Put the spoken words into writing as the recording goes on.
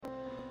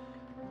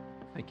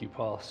Thank you,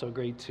 Paul. So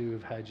great to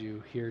have had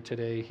you here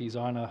today. He's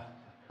on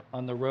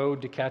the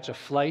road to catch a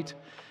flight,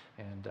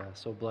 and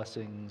so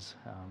blessings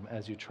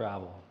as you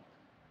travel.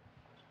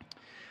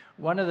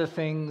 One of the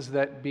things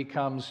that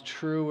becomes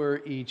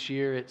truer each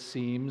year, it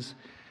seems,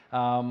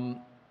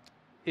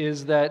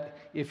 is that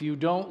if you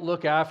don't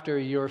look after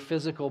your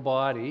physical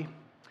body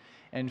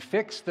and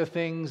fix the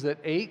things that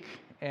ache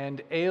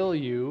and ail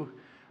you,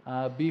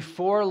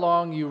 before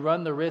long you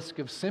run the risk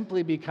of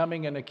simply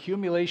becoming an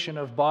accumulation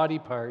of body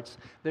parts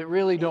that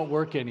really don't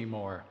work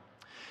anymore.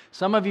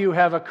 Some of you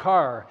have a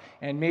car,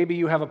 and maybe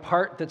you have a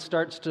part that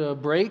starts to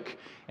break,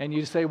 and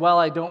you say, well,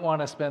 I don't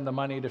want to spend the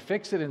money to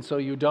fix it, and so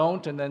you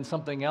don't, and then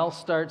something else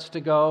starts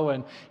to go,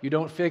 and you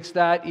don't fix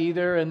that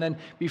either, and then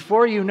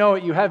before you know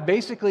it, you have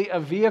basically a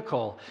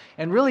vehicle,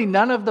 and really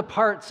none of the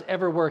parts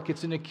ever work.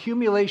 It's an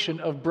accumulation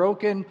of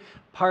broken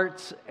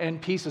parts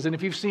and pieces, and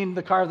if you've seen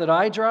the car that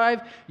I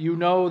drive, you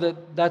know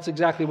that that's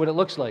exactly what it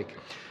looks like.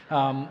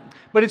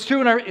 But it's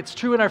true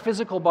in our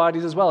physical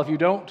bodies as well. If you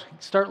don't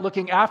start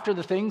looking after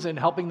the things and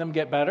helping them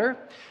get better,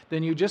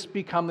 then you just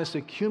become this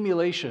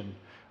accumulation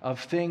of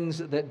things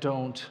that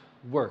don't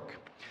work.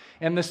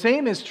 And the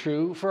same is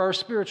true for our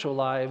spiritual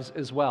lives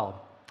as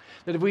well.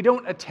 That if we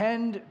don't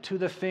attend to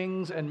the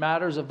things and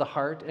matters of the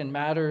heart and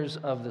matters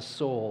of the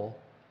soul,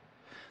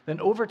 then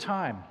over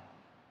time,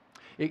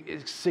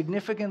 it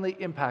significantly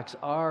impacts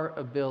our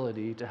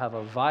ability to have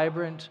a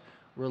vibrant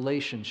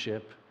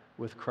relationship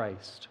with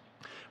Christ.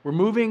 We're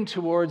moving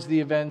towards the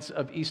events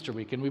of Easter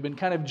week, and we've been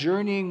kind of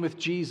journeying with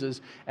Jesus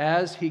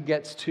as he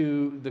gets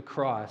to the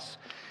cross.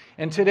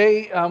 And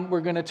today we're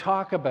going to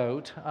talk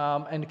about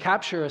and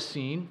capture a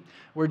scene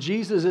where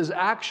Jesus is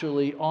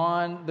actually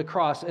on the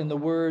cross and the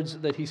words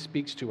that he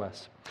speaks to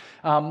us.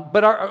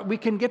 But we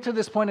can get to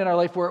this point in our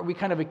life where we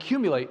kind of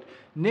accumulate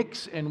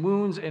nicks and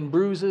wounds and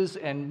bruises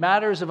and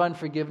matters of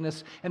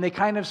unforgiveness, and they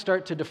kind of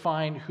start to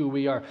define who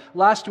we are.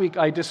 Last week,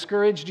 I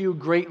discouraged you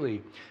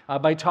greatly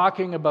by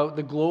talking about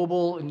the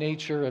global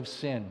nature of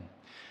sin.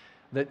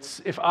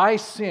 That if I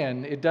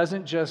sin, it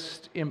doesn't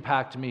just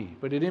impact me,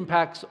 but it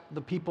impacts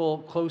the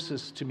people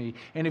closest to me.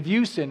 And if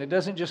you sin, it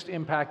doesn't just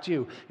impact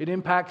you, it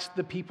impacts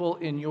the people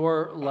in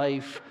your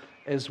life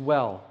as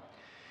well.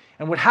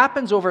 And what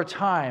happens over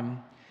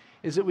time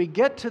is that we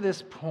get to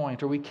this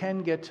point, or we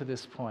can get to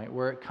this point,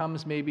 where it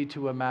comes maybe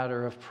to a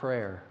matter of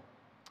prayer.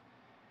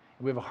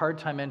 We have a hard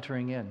time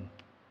entering in.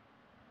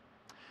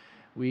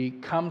 We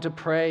come to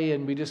pray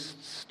and we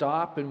just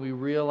stop and we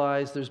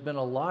realize there's been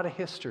a lot of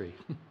history.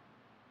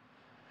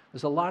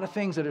 There's a lot of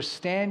things that are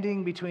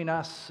standing between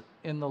us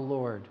and the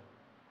Lord.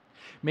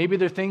 Maybe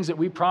they're things that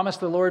we promised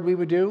the Lord we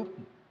would do,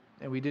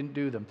 and we didn't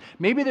do them.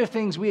 Maybe they're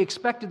things we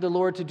expected the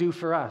Lord to do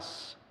for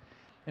us,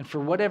 and for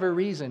whatever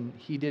reason,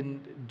 he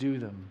didn't do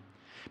them.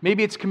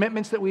 Maybe it's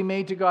commitments that we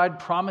made to God,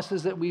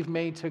 promises that we've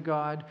made to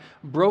God,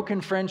 broken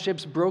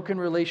friendships, broken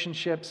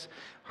relationships,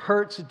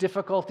 hurts,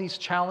 difficulties,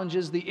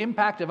 challenges, the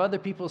impact of other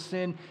people's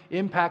sin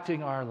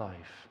impacting our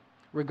life.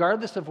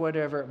 Regardless of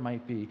whatever it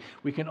might be,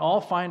 we can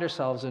all find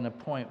ourselves in a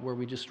point where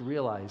we just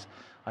realize,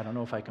 I don't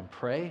know if I can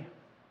pray.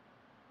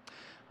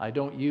 I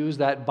don't use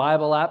that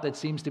Bible app that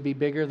seems to be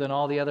bigger than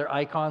all the other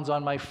icons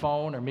on my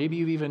phone, or maybe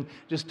you've even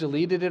just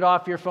deleted it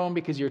off your phone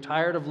because you're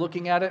tired of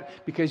looking at it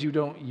because you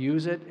don't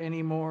use it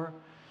anymore.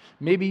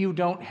 Maybe you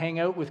don't hang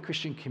out with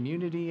Christian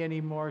community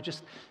anymore.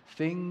 Just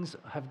things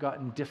have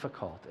gotten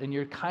difficult, and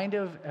you're kind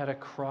of at a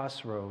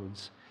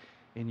crossroads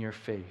in your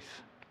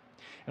faith.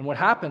 And what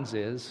happens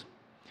is,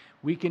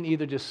 we can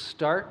either just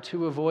start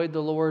to avoid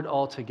the Lord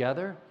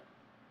altogether,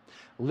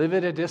 live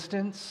at a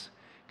distance,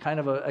 kind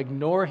of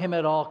ignore him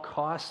at all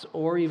costs,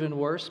 or even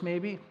worse,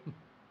 maybe,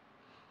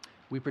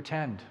 we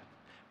pretend.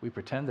 We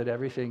pretend that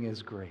everything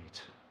is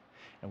great,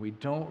 and we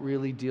don't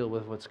really deal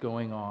with what's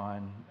going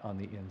on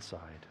the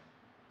inside.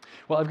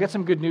 Well, I've got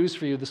some good news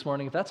for you this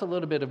morning. If that's a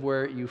little bit of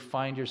where you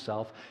find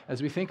yourself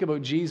as we think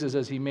about Jesus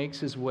as he makes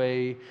his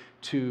way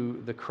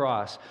to the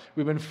cross.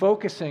 We've been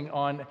focusing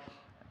on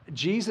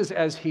Jesus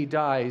as he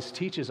dies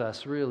teaches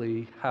us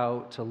really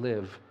how to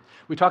live.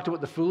 We talked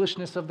about the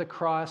foolishness of the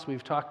cross.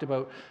 We've talked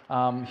about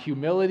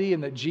humility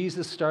and that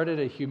Jesus started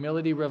a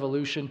humility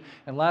revolution.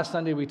 And last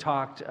Sunday we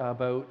talked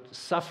about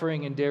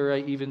suffering, and dare I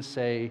even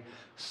say,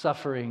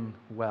 suffering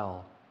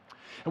well.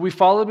 And we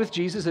followed with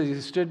Jesus as he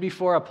stood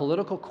before a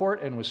political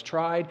court and was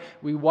tried.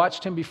 We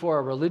watched him before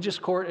a religious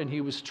court and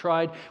he was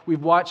tried.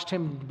 We've watched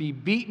him be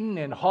beaten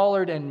and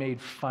hollered and made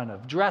fun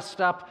of,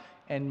 dressed up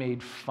and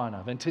made fun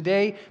of. And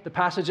today, the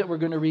passage that we're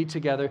going to read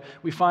together,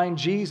 we find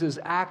Jesus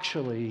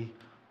actually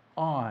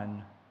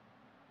on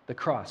the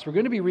cross. We're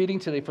going to be reading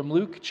today from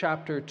Luke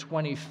chapter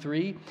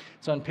 23.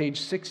 It's on page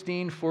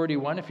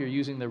 1641 if you're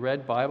using the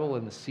red Bible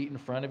in the seat in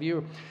front of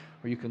you,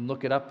 or you can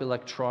look it up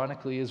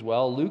electronically as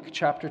well. Luke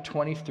chapter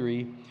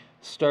 23,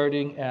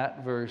 starting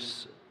at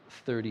verse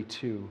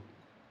 32.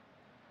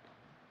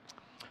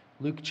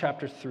 Luke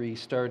chapter 3,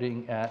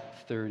 starting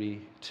at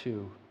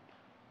 32.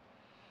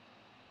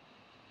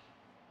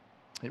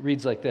 It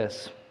reads like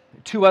this: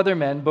 2 other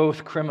men,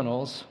 both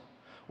criminals,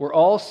 were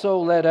also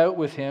led out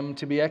with him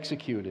to be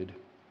executed.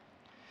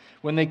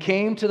 When they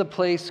came to the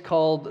place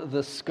called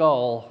the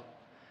Skull,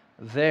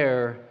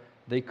 there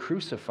they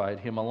crucified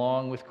him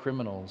along with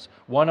criminals,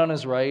 one on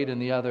his right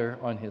and the other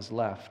on his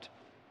left.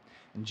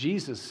 And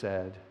Jesus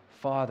said,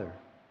 "Father,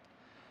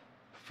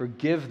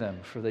 forgive them,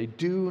 for they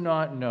do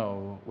not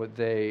know what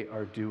they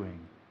are doing."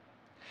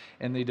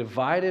 And they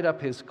divided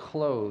up his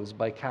clothes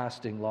by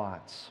casting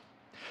lots.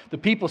 The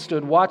people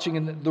stood watching,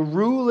 and the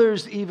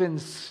rulers even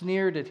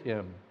sneered at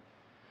him.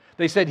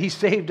 They said, "He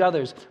saved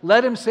others.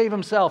 Let him save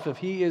himself if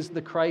he is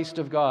the Christ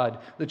of God,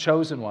 the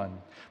chosen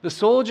one." The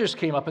soldiers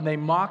came up and they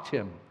mocked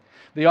him.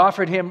 They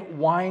offered him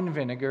wine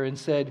vinegar and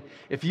said,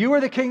 "If you are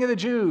the king of the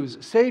Jews,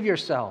 save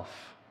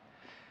yourself."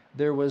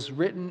 There was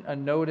written a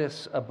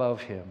notice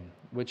above him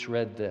which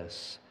read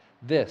this: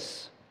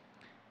 "This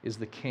is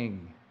the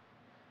King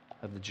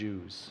of the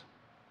Jews."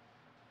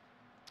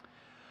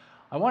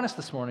 I want us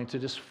this morning to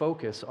just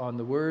focus on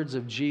the words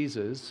of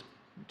Jesus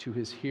to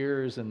his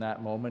hearers in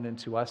that moment and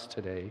to us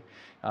today,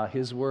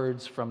 his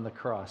words from the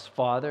cross.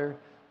 "Father,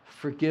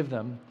 forgive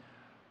them,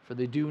 for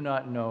they do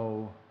not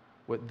know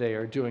what they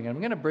are doing." And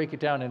I'm going to break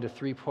it down into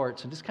 3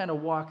 parts and just kind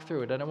of walk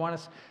through it. And I want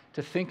us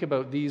to think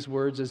about these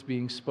words as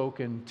being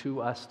spoken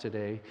to us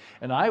today.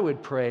 And I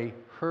would pray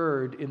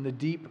heard in the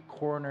deep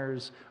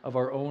corners of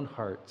our own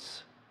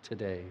hearts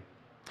today.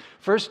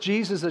 First,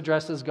 Jesus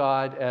addresses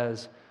God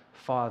as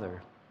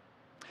Father.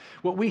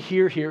 What we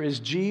hear here is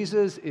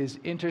Jesus is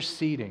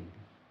interceding.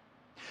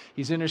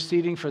 He's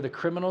interceding for the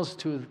criminals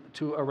to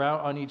around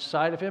on each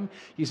side of him.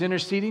 He's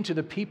interceding to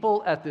the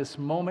people at this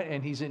moment,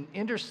 and he's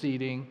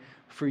interceding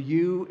for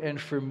you and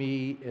for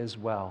me as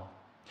well.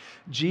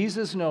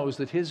 Jesus knows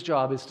that his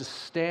job is to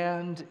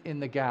stand in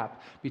the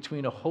gap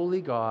between a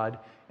holy God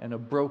and a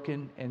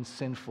broken and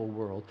sinful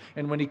world.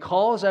 And when he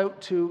calls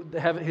out to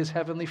his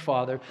heavenly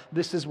Father,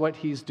 this is what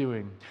he's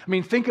doing. I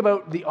mean, think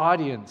about the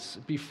audience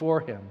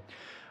before him.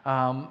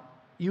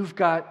 You've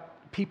got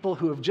people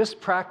who have just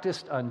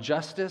practiced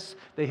injustice.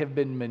 They have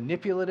been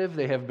manipulative.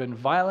 They have been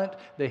violent.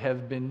 They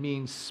have been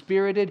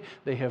mean-spirited.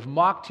 They have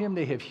mocked him.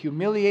 They have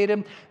humiliated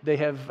him. They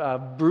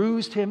have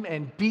bruised him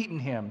and beaten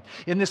him.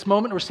 In this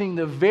moment, we're seeing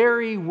the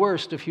very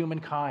worst of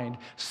humankind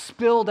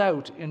spilled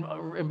out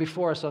in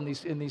before us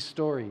in these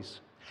stories.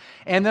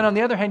 And then on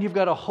the other hand, you've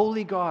got a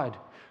holy God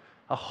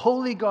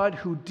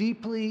who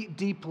deeply,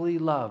 deeply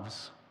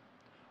loves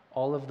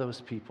all of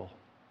those people.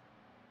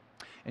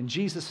 And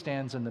Jesus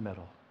stands in the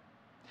middle.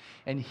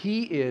 And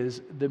he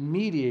is the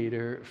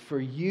mediator for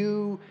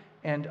you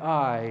and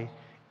I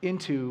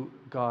into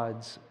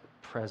God's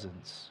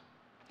presence.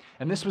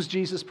 And this was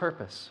Jesus'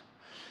 purpose.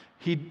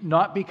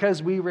 Not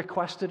because we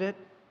requested it,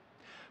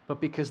 but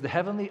because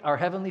our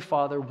Heavenly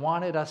Father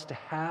wanted us to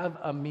have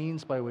a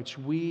means by which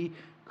we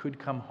could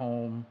come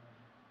home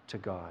to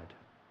God.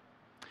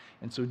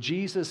 And so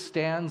Jesus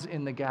stands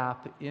in the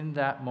gap in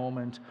that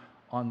moment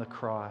on the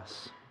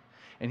cross.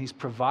 And he's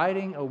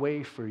providing a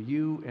way for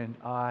you and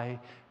I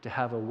to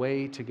have a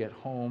way to get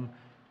home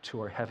to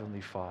our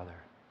Heavenly Father.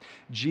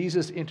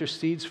 Jesus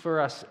intercedes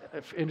for us,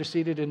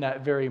 interceded in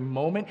that very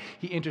moment.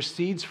 He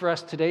intercedes for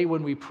us today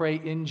when we pray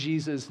in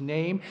Jesus'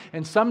 name.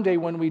 And someday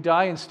when we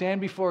die and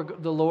stand before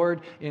the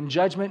Lord in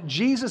judgment,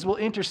 Jesus will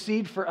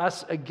intercede for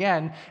us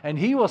again, and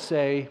he will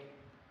say,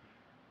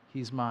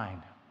 "He's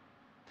mine.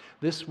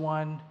 This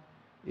one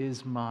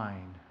is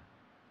mine."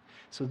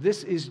 So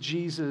this is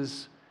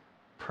Jesus'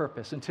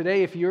 purpose. And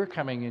today, if you're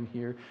coming in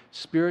here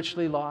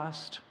spiritually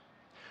lost,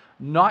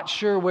 not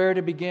sure where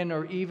to begin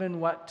or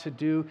even what to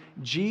do,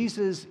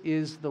 Jesus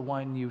is the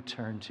one you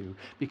turn to,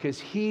 because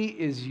he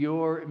is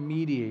your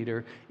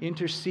mediator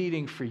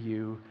interceding for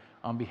you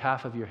on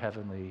behalf of your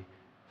Heavenly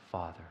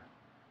Father.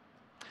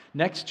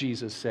 Next,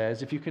 Jesus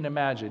says, if you can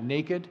imagine,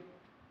 naked,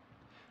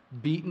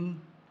 beaten,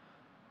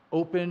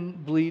 open,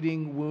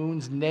 bleeding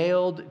wounds,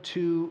 nailed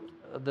to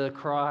the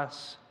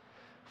cross,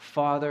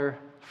 "Father,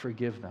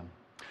 forgive them."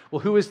 Well,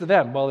 who is the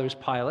them? Well, there's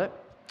Pilate,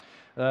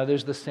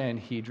 there's the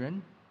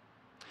Sanhedrin,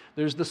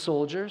 there's the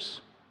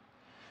soldiers,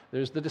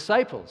 there's the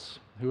disciples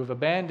who have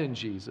abandoned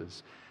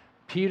Jesus,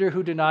 Peter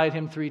who denied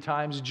him 3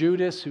 times,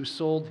 Judas who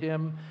sold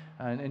him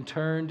and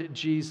turned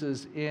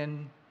Jesus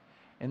in,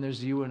 and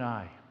there's you and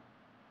I.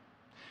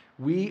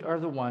 We are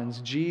the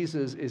ones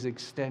Jesus is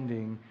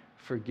extending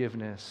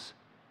forgiveness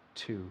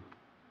to.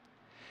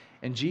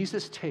 And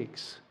Jesus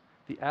takes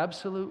the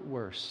absolute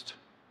worst,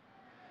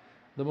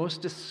 the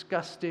most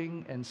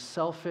disgusting and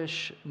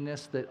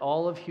selfishness that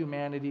all of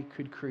humanity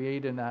could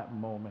create in that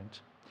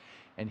moment,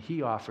 and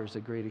he offers a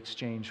great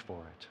exchange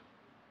for it.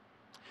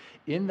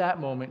 In that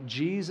moment,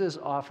 Jesus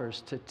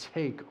offers to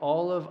take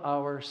all of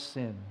our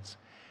sins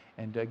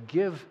and to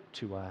give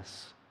to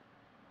us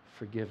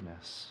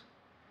forgiveness.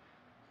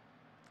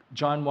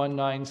 John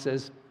 1:9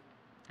 says,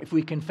 "If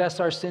we confess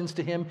our sins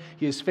to him,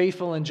 he is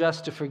faithful and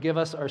just to forgive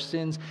us our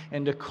sins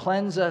and to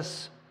cleanse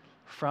us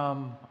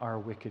from our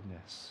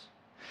wickedness."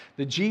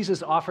 That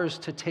Jesus offers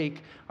to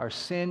take our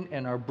sin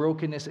and our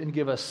brokenness and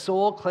give us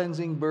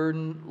soul-cleansing,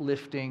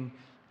 burden-lifting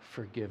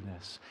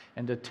forgiveness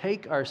and to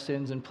take our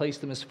sins and place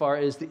them as far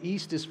as the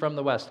east is from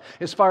the west,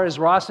 as far as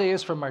Rothesay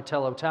is from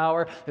Martello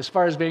Tower, as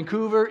far as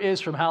Vancouver is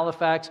from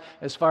Halifax,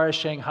 as far as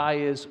Shanghai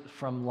is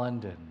from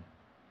London.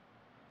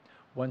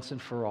 Once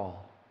and for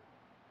all.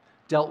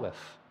 Dealt with.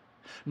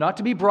 Not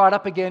to be brought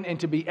up again and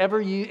to be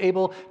ever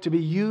able to be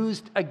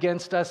used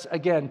against us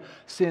again.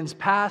 Sins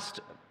past,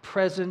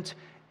 present,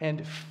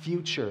 and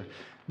future.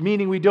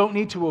 Meaning we don't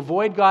need to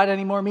avoid God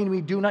anymore, meaning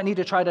we do not need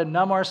to try to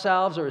numb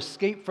ourselves or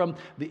escape from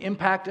the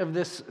impact of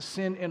this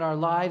sin in our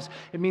lives.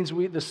 It means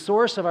the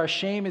source of our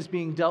shame is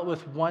being dealt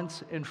with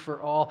once and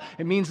for all.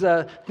 It means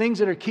the things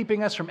that are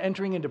keeping us from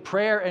entering into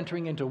prayer,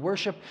 entering into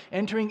worship,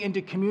 entering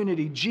into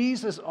community,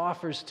 Jesus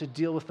offers to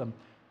deal with them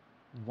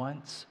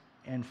once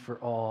and for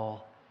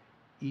all,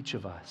 each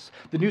of us.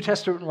 The New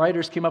Testament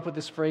writers came up with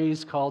this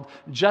phrase called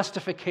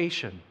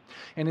justification.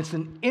 And it's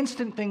an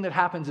instant thing that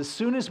happens as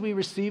soon as we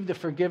receive the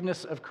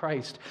forgiveness of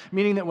Christ,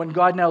 meaning that when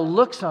God now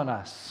looks on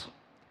us,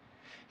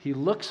 he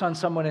looks on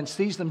someone and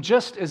sees them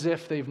just as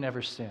if they've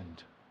never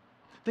sinned.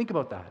 Think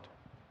about that.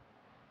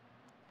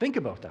 Think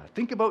about that.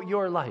 Think about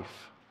your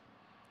life.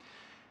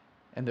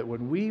 And that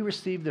when we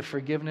receive the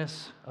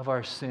forgiveness of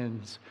our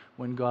sins,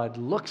 when God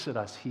looks at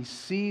us, he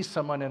sees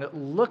someone and it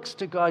looks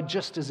to God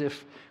just as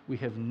if we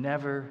have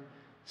never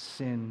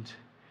sinned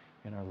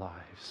in our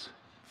lives.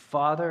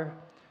 Father,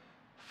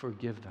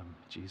 forgive them,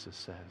 Jesus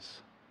says.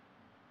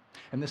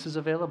 And this is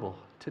available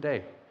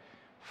today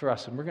for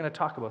us. And we're going to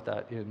talk about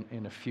that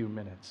in a few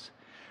minutes.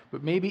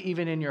 But maybe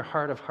even in your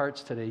heart of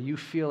hearts today, you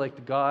feel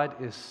like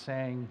God is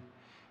saying,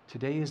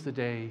 today is the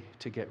day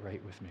to get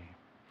right with me.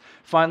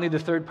 Finally, the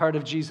third part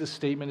of Jesus'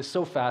 statement is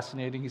so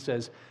fascinating. He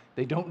says,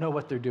 they don't know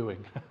what they're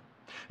doing.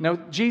 Now,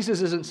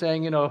 Jesus isn't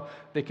saying,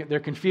 they're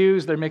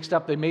confused, they're mixed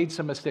up, they made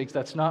some mistakes.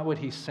 That's not what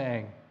he's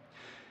saying.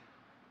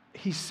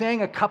 He's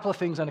saying a couple of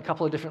things on a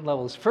couple of different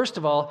levels. First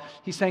of all,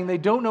 he's saying they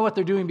don't know what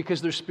they're doing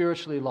because they're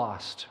spiritually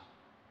lost.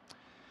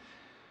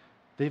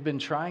 They've been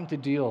trying to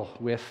deal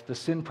with the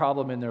sin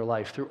problem in their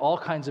life through all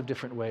kinds of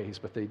different ways,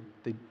 but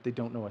they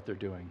don't know what they're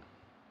doing.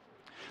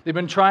 They've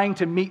been trying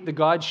to meet the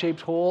God-shaped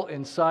hole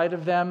inside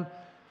of them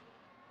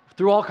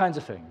through all kinds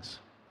of things,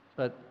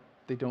 but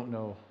they don't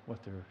know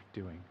what they're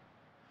doing.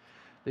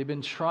 They've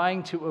been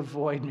trying to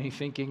avoid me,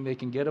 thinking they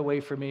can get away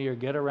from me or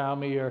get around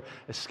me or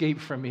escape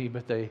from me,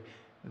 but they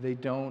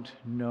don't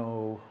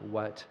know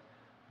what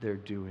they're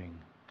doing.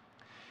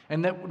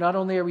 And that not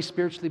only are we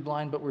spiritually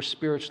blind, but we're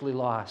spiritually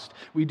lost.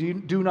 We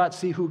do not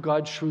see who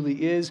God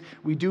truly is.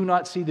 We do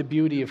not see the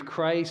beauty of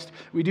Christ.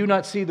 We do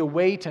not see the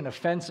weight and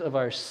offense of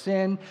our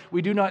sin.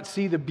 We do not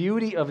see the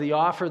beauty of the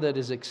offer that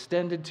is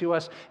extended to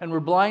us. And we're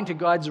blind to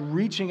God's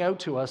reaching out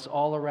to us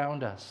all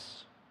around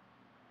us.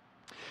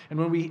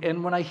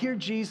 And when I hear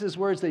Jesus'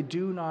 words, they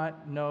do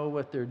not know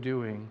what they're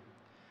doing,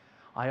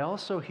 I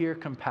also hear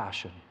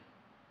compassion.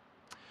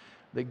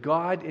 That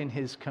God in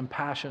his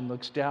compassion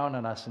looks down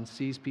on us and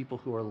sees people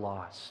who are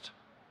lost,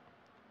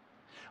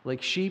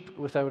 like sheep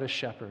without a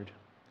shepherd.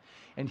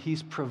 And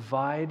he's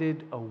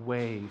provided a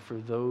way for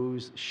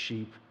those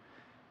sheep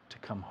to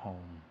come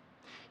home.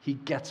 He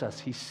gets us.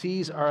 He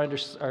sees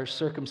our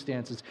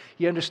circumstances.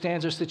 He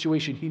understands our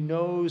situation. He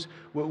knows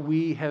what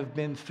we have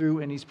been through,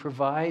 and he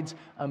provides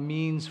a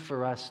means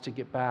for us to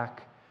get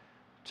back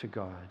to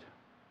God.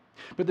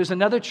 But there's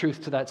another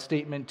truth to that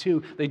statement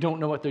too. They don't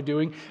know what they're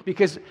doing,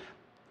 because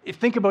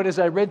think about, as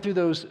I read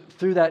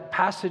through that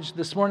passage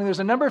this morning, there's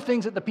a number of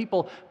things that the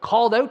people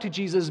called out to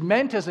Jesus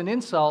meant as an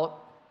insult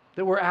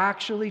that were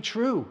actually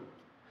true.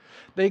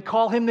 They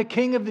call him the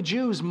King of the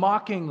Jews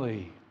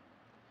mockingly,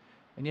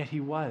 and yet he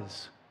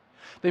was.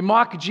 They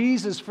mock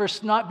Jesus for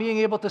not being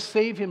able to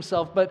save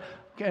himself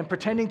and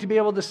pretending to be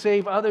able to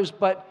save others,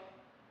 but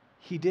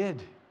he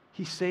did.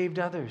 He saved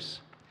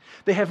others.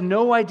 They have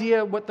no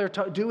idea what they're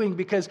doing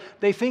because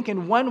they think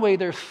in one way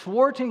they're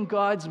thwarting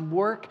God's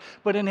work,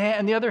 but on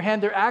the other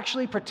hand, they're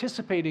actually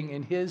participating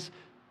in his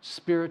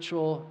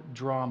spiritual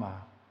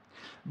drama,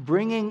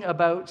 bringing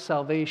about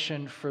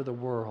salvation for the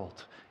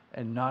world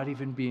and not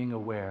even being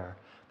aware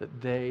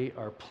that they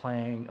are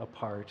playing a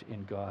part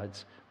in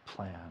God's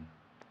plan.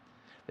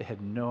 They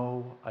had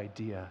no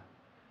idea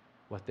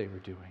what they were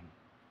doing.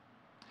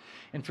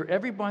 And for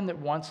everyone that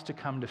wants to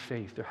come to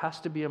faith, there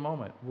has to be a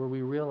moment where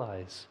we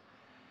realize,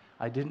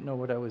 I didn't know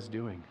what I was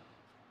doing.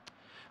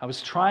 I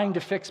was trying to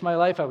fix my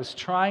life. I was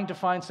trying to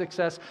find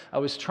success. I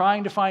was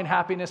trying to find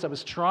happiness. I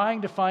was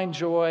trying to find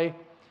joy.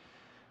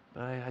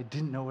 But I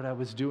didn't know what I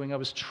was doing. I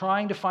was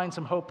trying to find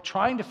some hope,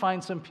 trying to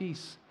find some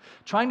peace,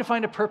 trying to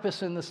find a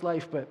purpose in this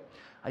life, but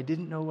I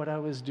didn't know what I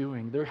was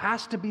doing. There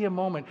has to be a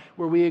moment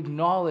where we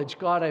acknowledge,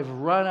 God, I've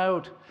run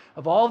out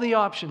of all the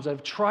options.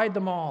 I've tried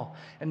them all.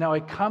 And now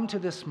I come to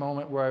this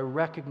moment where I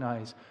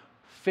recognize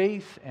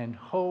faith and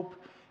hope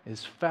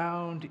is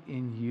found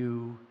in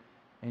you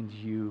and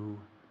you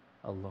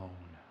alone.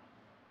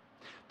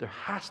 There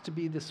has to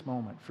be this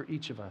moment for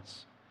each of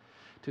us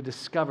to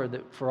discover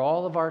that for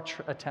all of our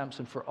attempts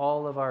and for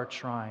all of our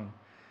trying,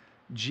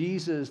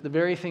 Jesus, the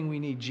very thing we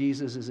need,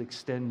 Jesus is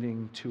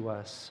extending to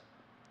us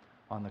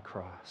on the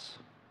cross.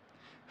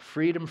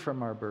 freedom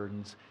from our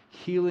burdens,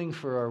 healing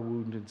for our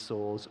wounded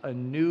souls, a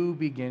new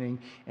beginning,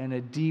 and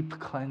a deep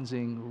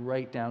cleansing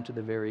right down to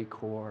the very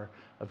core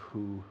of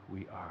who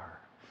we are.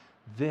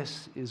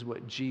 This is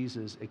what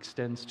Jesus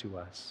extends to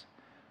us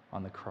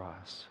on the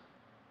cross.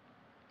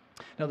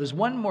 Now, there's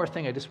one more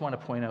thing I just want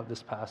to point out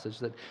this passage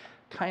that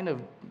kind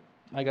of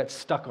I got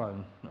stuck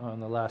on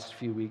the last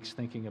few weeks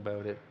thinking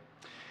about it.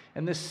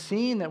 And this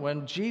scene that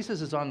when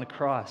Jesus is on the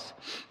cross,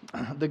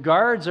 the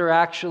guards are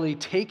actually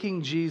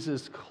taking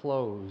Jesus'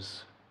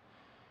 clothes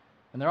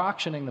and they're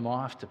auctioning them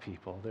off to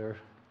people. They're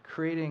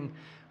creating,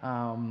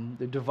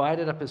 they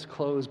divided up his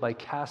clothes by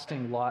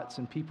casting lots,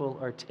 and people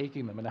are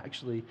taking them and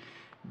actually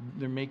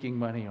they're making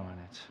money on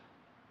it.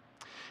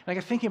 And I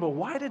got thinking about,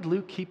 why did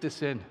Luke keep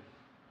this in?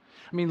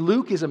 I mean,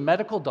 Luke is a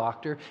medical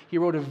doctor. He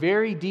wrote a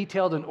very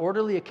detailed and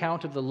orderly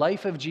account of the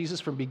life of Jesus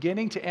from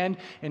beginning to end,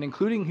 and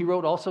including, he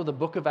wrote also the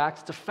book of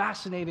Acts. It's a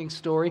fascinating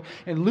story,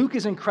 and Luke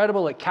is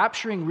incredible at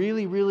capturing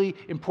really, really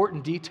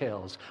important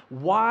details.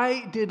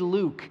 Why did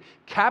Luke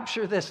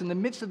capture this in the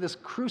midst of this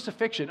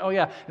crucifixion? Oh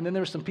yeah, and then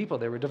there were some people,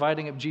 they were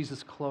dividing up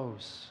Jesus'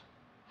 clothes.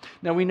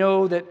 Now we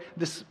know that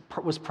this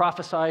was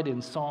prophesied in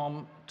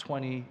Psalm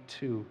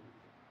 22.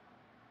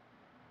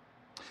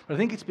 But I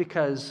think it's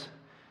because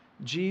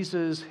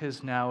Jesus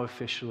has now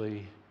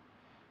officially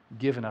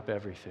given up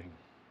everything.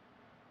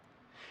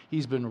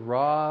 He's been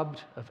robbed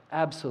of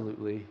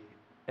absolutely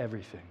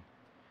everything,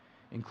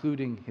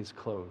 including his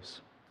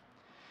clothes.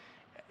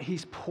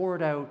 He's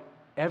poured out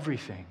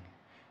everything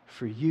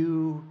for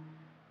you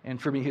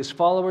and for me. His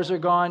followers are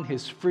gone,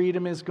 his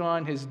freedom is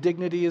gone, his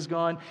dignity is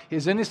gone,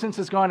 his innocence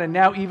is gone, and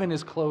now even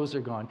his clothes are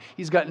gone.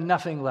 He's got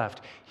nothing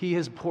left. He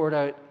has poured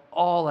out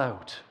all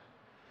out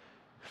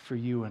for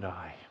you and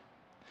I,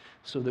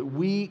 so that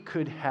we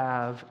could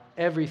have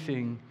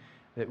everything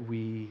that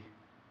we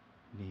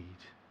need.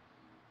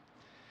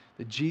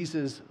 That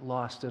Jesus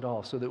lost it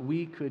all so that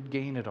we could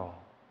gain it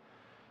all.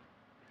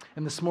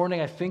 And this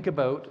morning I think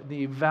about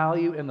the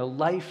value and the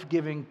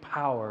life-giving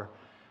power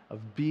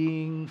of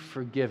being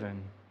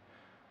forgiven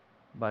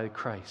by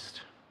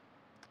Christ.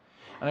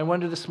 And I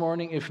wonder this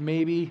morning if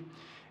maybe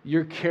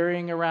you're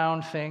carrying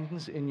around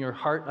things in your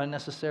heart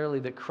unnecessarily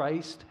that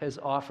Christ has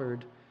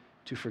offered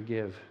to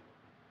forgive.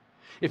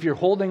 If you're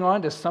holding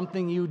on to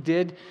something you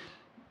did,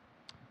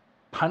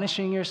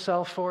 punishing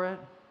yourself for it,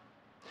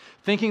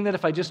 thinking that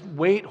if I just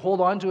hold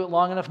on to it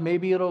long enough,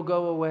 maybe it'll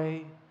go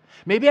away.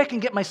 Maybe I can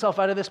get myself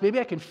out of this. Maybe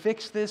I can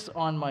fix this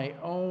on my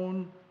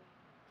own.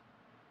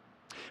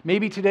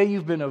 Maybe today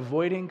you've been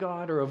avoiding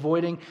God or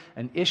avoiding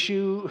an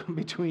issue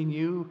between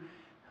you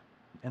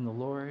and the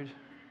Lord.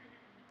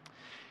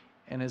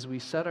 And as we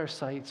set our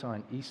sights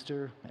on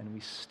Easter and we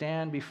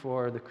stand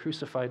before the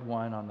crucified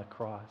one on the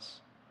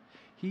cross,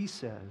 he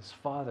says,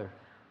 Father,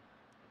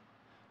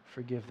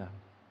 forgive them.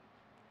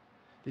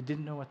 They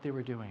didn't know what they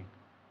were doing.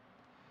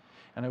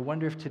 And I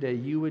wonder if today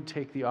you would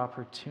take the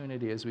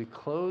opportunity as we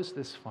close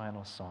this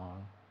final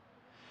song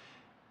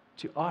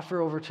to offer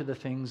over to the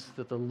things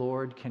that the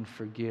Lord can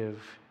forgive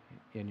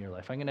in your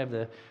life. I'm going to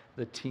have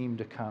the team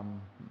to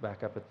come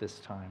back up at this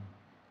time.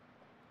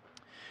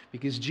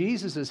 Because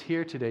Jesus is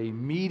here today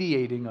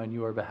mediating on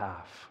your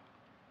behalf.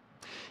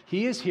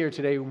 He is here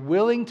today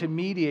willing to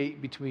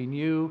mediate between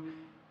you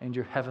and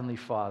your heavenly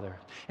Father.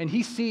 And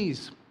he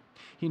sees,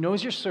 he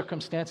knows your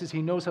circumstances, he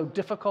knows how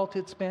difficult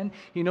it's been,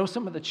 he knows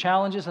some of the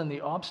challenges and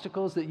the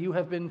obstacles that you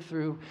have been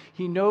through,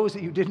 he knows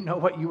that you didn't know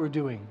what you were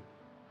doing.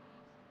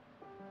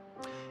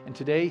 And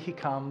today he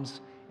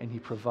comes and he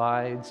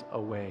provides a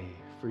way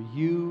for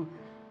you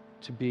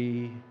to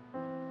be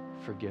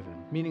forgiven,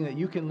 meaning that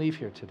you can leave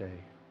here today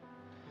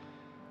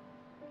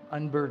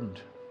unburdened,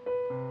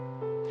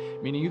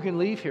 meaning you can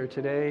leave here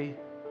today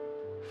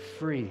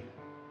free.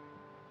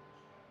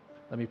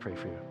 Let me pray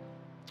for you.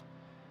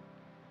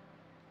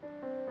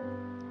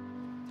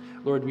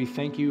 Lord, we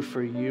thank you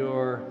for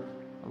your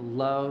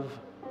love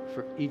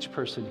for each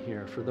person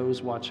here, for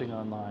those watching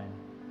online,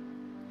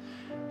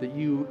 that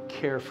you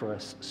care for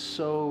us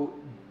so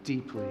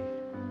deeply,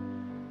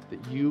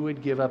 that you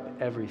would give up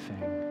everything,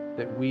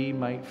 that we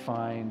might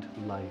find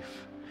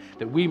life,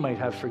 that we might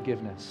have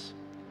forgiveness.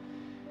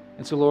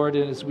 And so, Lord,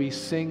 as we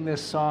sing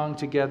this song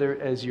together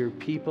as your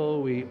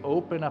people, we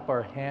open up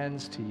our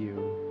hands to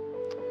you.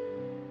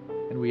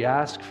 And we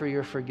ask for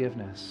your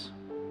forgiveness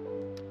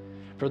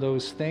for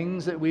those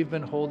things that we've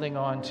been holding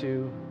on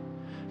to,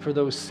 for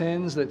those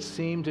sins that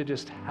seem to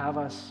just have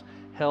us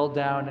held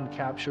down and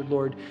captured.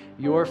 Lord,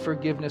 your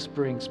forgiveness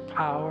brings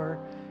power,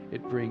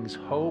 it brings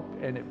hope,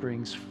 and it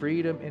brings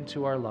freedom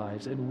into our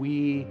lives, and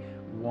we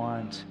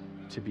want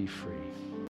to be free.